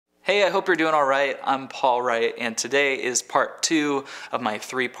Hey, I hope you're doing all right. I'm Paul Wright, and today is part 2 of my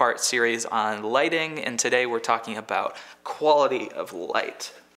 3-part series on lighting, and today we're talking about quality of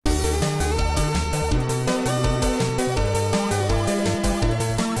light.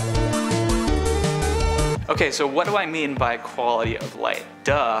 Okay, so what do I mean by quality of light?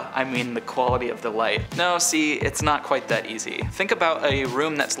 Duh, I mean the quality of the light. No, see, it's not quite that easy. Think about a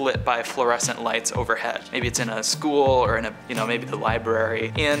room that's lit by fluorescent lights overhead. Maybe it's in a school or in a, maybe the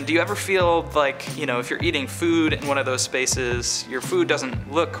library. And do you ever feel like, if you're eating food in one of those spaces, your food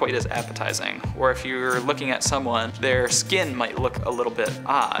doesn't look quite as appetizing? Or if you're looking at someone, their skin might look a little bit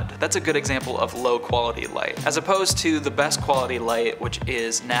odd. That's a good example of low quality light, as opposed to the best quality light, which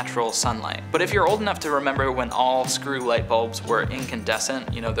is natural sunlight. But if you're old enough to remember when all screw light bulbs were incandescent,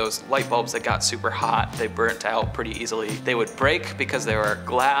 those light bulbs that got super hot, they burnt out pretty easily. They would break because they were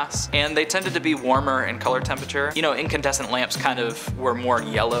glass, and they tended to be warmer in color temperature. Incandescent lamps kind of were more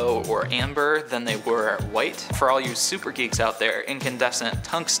yellow or amber than they were white. For all you super geeks out there, incandescent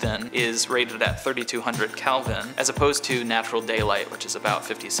tungsten is rated at 3200 Kelvin, as opposed to natural daylight, which is about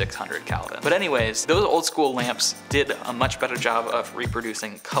 5600 Kelvin. But anyways, those old school lamps did a much better job of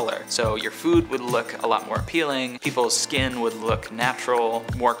reproducing color. So your food would look a lot more appealing, people's skin would look natural,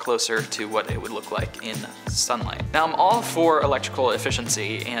 more closer to what it would look like in sunlight. Now, I'm all for electrical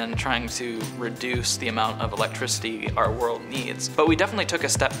efficiency and trying to reduce the amount of electricity our world needs, but we definitely took a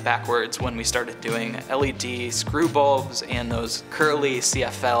step backwards when we started doing LED screw bulbs and those curly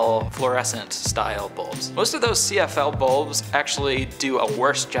CFL fluorescent style bulbs. Most of those CFL bulbs actually do a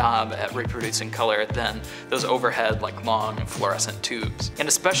worse job at reproducing color than those overhead long fluorescent tubes. And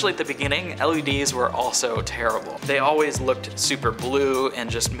especially at the beginning, LEDs were also terrible. They always looked super blue and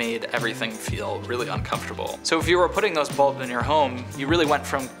just made everything feel really uncomfortable. So if you were putting those bulbs in your home, you really went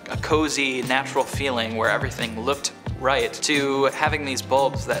from a cozy, natural feeling where everything looked right to having these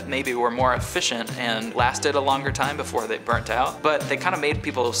bulbs that maybe were more efficient and lasted a longer time before they burnt out, but they kind of made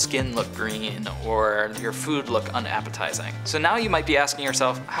people's skin look green or your food look unappetizing. So now you might be asking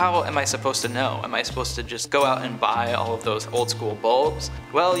yourself, how am I supposed to know? Am I supposed to just go out and buy all of those old school bulbs?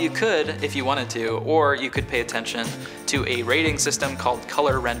 Well, you could if you wanted to, or you could pay attention to a rating system called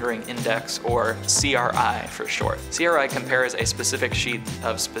Color Rendering Index, or CRI for short. CRI compares a specific sheet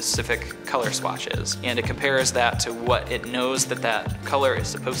of specific color swatches, and it compares that to what it knows that color is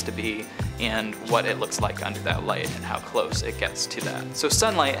supposed to be and what it looks like under that light and how close it gets to that. So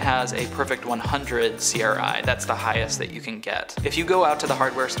sunlight has a perfect 100 CRI. That's the highest that you can get. If you go out to the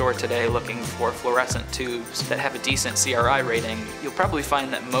hardware store today looking for fluorescent tubes that have a decent CRI rating, you'll probably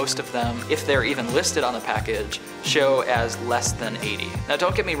find that most of them, if they're even listed on the package, show as less than 80. Now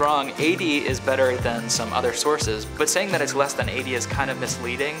don't get me wrong, 80 is better than some other sources, but saying that it's less than 80 is kind of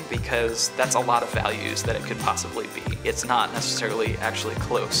misleading because that's a lot of values that it could possibly be. It's not necessarily actually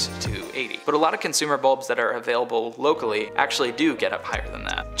close to 80. But a lot of consumer bulbs that are available locally actually do get up higher than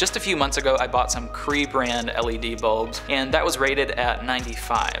that. Just a few months ago, I bought some CRI brand LED bulbs, and that was rated at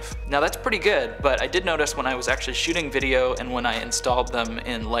 95. Now that's pretty good, but I did notice when I was actually shooting video and when I installed them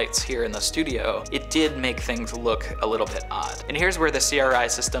in lights here in the studio, it did make things look a little bit odd. And here's where the CRI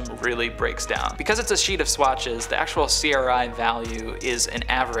system really breaks down. Because it's a sheet of swatches, the actual CRI value is an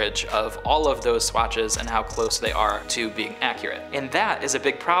average of all of those swatches and how close they are to being accurate. And that is a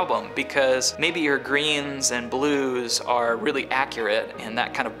big problem because maybe your greens and blues are really accurate and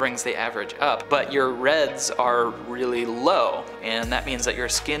that kind of brings the average up, but your reds are really low, and that means that your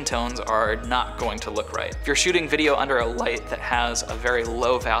skin tones are not going to look right. If you're shooting video under a light that has a very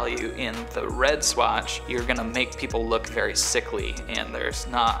low value in the red swatch, you're gonna make people look very sickly, and there's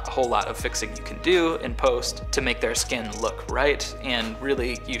not a whole lot of fixing you can do in post to make their skin look right, and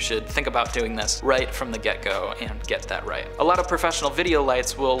really you should think about doing this right from the get-go and get that right. A lot of professional video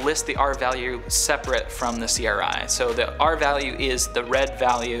lights will list the R value separate from the CRI. So the R value is the red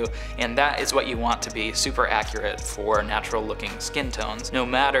value, and that is what you want to be super accurate for natural looking skin tones, no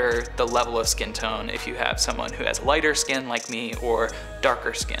matter the level of skin tone, if you have someone who has lighter skin like me or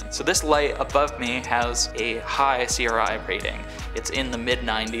darker skin. So this light above me has a high CRI rating. It's in the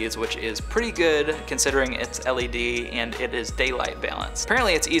mid-90s, which is pretty good considering it's LED and it is daylight balanced.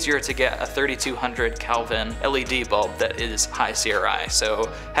 Apparently it's easier to get a 3200 Kelvin LED bulb that is high CRI,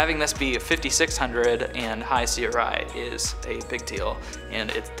 so having this be 5600 and high CRI is a big deal,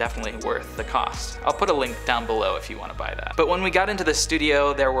 and it's definitely worth the cost. I'll put a link down below if you want to buy that. But when we got into the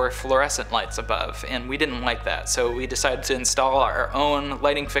studio, there were fluorescent lights above, and we didn't like that, so we decided to install our own own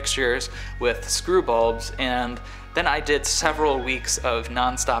lighting fixtures with screw bulbs, and then I did several weeks of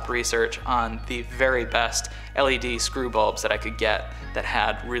non-stop research on the very best LED screw bulbs that I could get that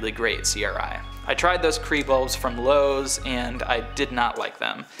had really great CRI. I tried those CRI bulbs from Lowe's and I did not like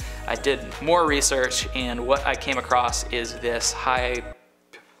them. I did more research and what I came across is this Hyperion?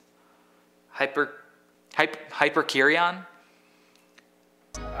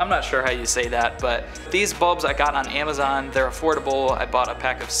 I'm not sure how you say that, but these bulbs I got on Amazon, they're affordable. I bought a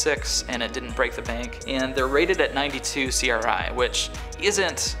pack of 6 and it didn't break the bank. And they're rated at 92 CRI, which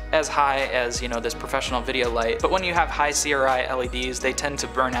isn't as high as, you know, this professional video light. But when you have high CRI LEDs, they tend to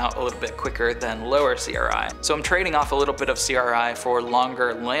burn out a little bit quicker than lower CRI. So I'm trading off a little bit of CRI for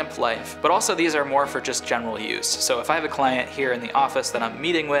longer lamp life, but also these are more for just general use. So if I have a client here in the office that I'm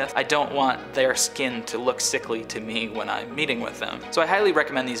meeting with, I don't want their skin to look sickly to me when I'm meeting with them. So I highly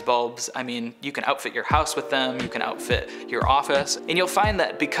recommend these bulbs. I mean, you can outfit your house with them, you can outfit your office, and you'll find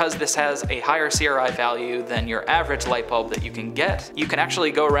that because this has a higher CRI value than your average light bulb that you can get, you can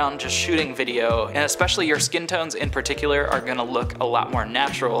actually go around just shooting video, and especially your skin tones in particular are gonna look a lot more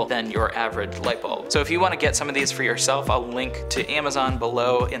natural than your average light bulb. So if you wanna get some of these for yourself, I'll link to Amazon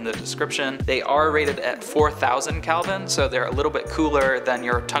below in the description. They are rated at 4000 Kelvin, so they're a little bit cooler than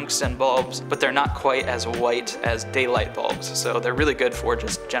your tungsten bulbs, but they're not quite as white as daylight bulbs, so they're really good for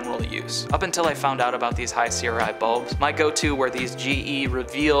just general use. Up until I found out about these high CRI bulbs, my go-to were these GE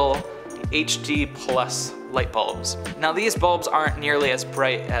Reveal HD Plus light bulbs. Now these bulbs aren't nearly as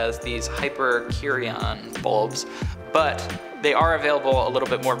bright as these Hyperion bulbs, but they are available a little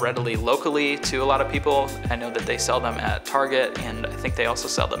bit more readily locally to a lot of people. I know that they sell them at Target and I think they also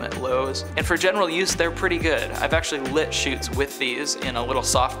sell them at Lowe's. And for general use, they're pretty good. I've actually lit shoots with these in a little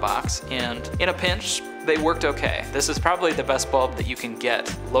softbox, and in a pinch, they worked okay. This is probably the best bulb that you can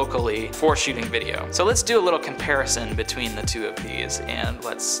get locally for shooting video. So let's do a little comparison between the two of these and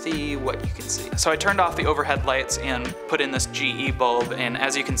let's see what you can see. So I turned off the overhead lights and put in this GE bulb, and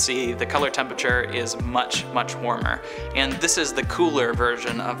as you can see, the color temperature is much, much warmer. And this is the cooler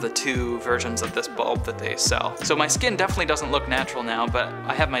version of the two versions of this bulb that they sell. So my skin definitely doesn't look natural now, but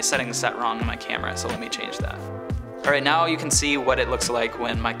I have my settings set wrong on my camera, so let me change that. Alright, now you can see what it looks like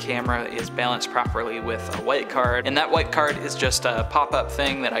when my camera is balanced properly with a white card. And that white card is just a pop-up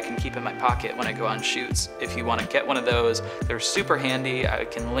thing that I can keep in my pocket when I go on shoots. If you want to get one of those, they're super handy. I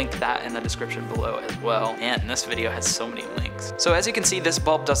can link that in the description below as well. And this video has so many links. So as you can see, this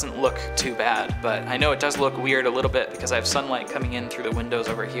bulb doesn't look too bad, but I know it does look weird a little bit because I have sunlight coming in through the windows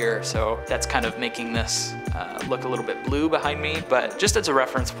over here, so that's kind of making this look a little bit blue behind me. But just as a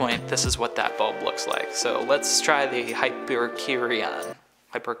reference point, this is what that bulb looks like. So let's try the Hyperion.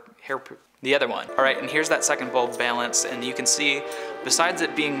 The other one. All right, and here's that second bulb balance, and you can see, besides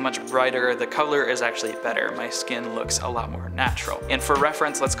it being much brighter, the color is actually better. My skin looks a lot more natural. And for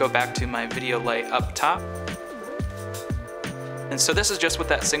reference, let's go back to my video light up top. And so this is just with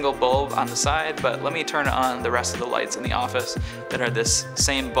that single bulb on the side, but let me turn on the rest of the lights in the office that are this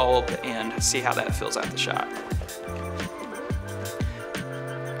same bulb and see how that fills out the shot.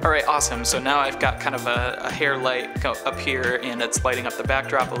 Alright, awesome. So now I've got kind of a hair light up here and it's lighting up the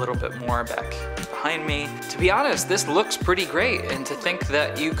backdrop a little bit more back behind me. To be honest, this looks pretty great, and to think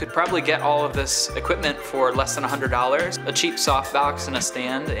that you could probably get all of this equipment for less than $100, a cheap softbox and a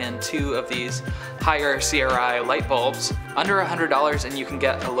stand and 2 of these higher CRI light bulbs, under $100, and you can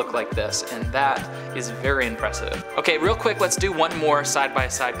get a look like this, and that is very impressive. Okay, real quick, let's do one more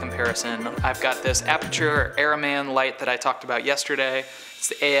side-by-side comparison. I've got this Aperture Aeroman light that I talked about yesterday. It's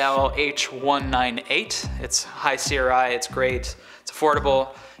the AL-H198. It's high CRI, it's great, it's affordable.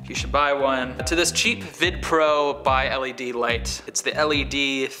 You should buy one. To this cheap VidPro bi-LED light, it's the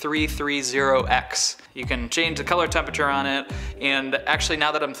LED 330X. You can change the color temperature on it, and actually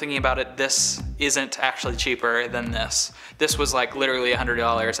now that I'm thinking about it, this isn't actually cheaper than this. This was like literally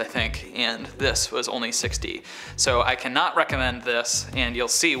 $100, I think, and this was only $60. So I cannot recommend this, and you'll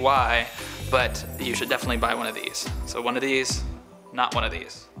see why, but you should definitely buy one of these. So one of these, not one of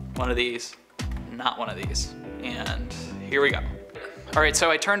these. One of these, not one of these. And here we go. All right,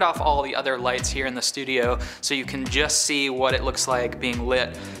 so I turned off all the other lights here in the studio so you can just see what it looks like being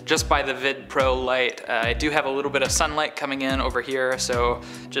lit just by the VidPro light. I do have a little bit of sunlight coming in over here, so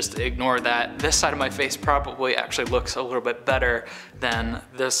just ignore that. This side of my face probably actually looks a little bit better than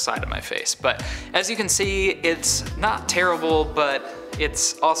this side of my face. But as you can see, it's not terrible, but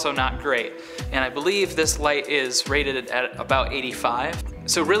it's also not great. And I believe this light is rated at about 85.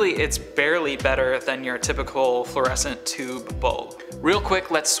 So really, it's barely better than your typical fluorescent tube bulb. Real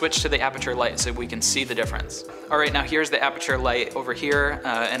quick, let's switch to the aperture light so we can see the difference. All right, now here's the aperture light over here.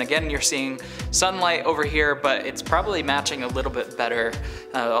 And again, you're seeing sunlight over here, but it's probably matching a little bit better.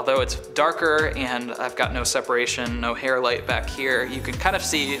 Although it's darker and I've got no separation, no hair light back here, you can kind of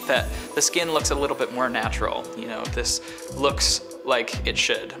see that the skin looks a little bit more natural. You know, this looks like it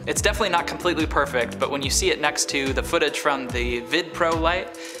should. It's definitely not completely perfect, but when you see it next to the footage from the VidPro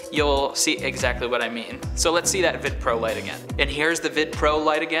light, you'll see exactly what I mean. So let's see that VidPro light again. And here's the VidPro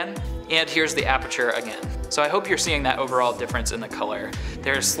light again, and here's the aperture again. So I hope you're seeing that overall difference in the color.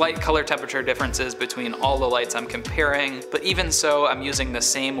 There's slight color temperature differences between all the lights I'm comparing, but even so, I'm using the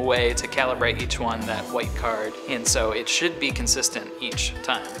same way to calibrate each one, that white card, and so it should be consistent each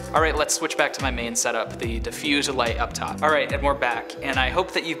time. All right, let's switch back to my main setup, the diffuse light up top. All right, and we're back, and I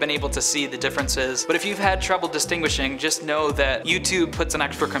hope that you've been able to see the differences, but if you've had trouble distinguishing, just know that YouTube puts an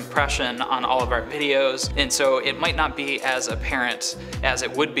extra compression on all of our videos, and so it might not be as apparent as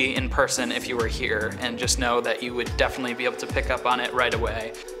it would be in person if you were here, and just know that you would definitely be able to pick up on it right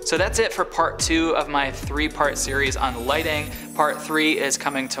away. So that's it for part 2 of my 3-part series on lighting. Part 3 is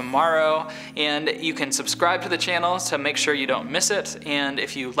coming tomorrow, and you can subscribe to the channel to make sure you don't miss it. And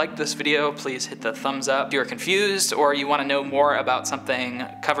if you liked this video, please hit the thumbs up. If you're confused or you want to know more about something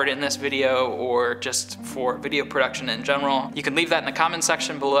covered in this video or just for video production in general, you can leave that in the comment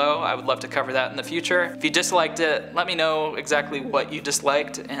section below. I would love to cover that in the future. If you disliked it, let me know exactly what you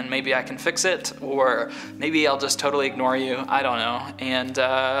disliked and maybe I can fix it, or maybe I'll just totally ignore you. I don't know. And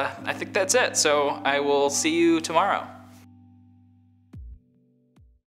I think that's it. So I will see you tomorrow.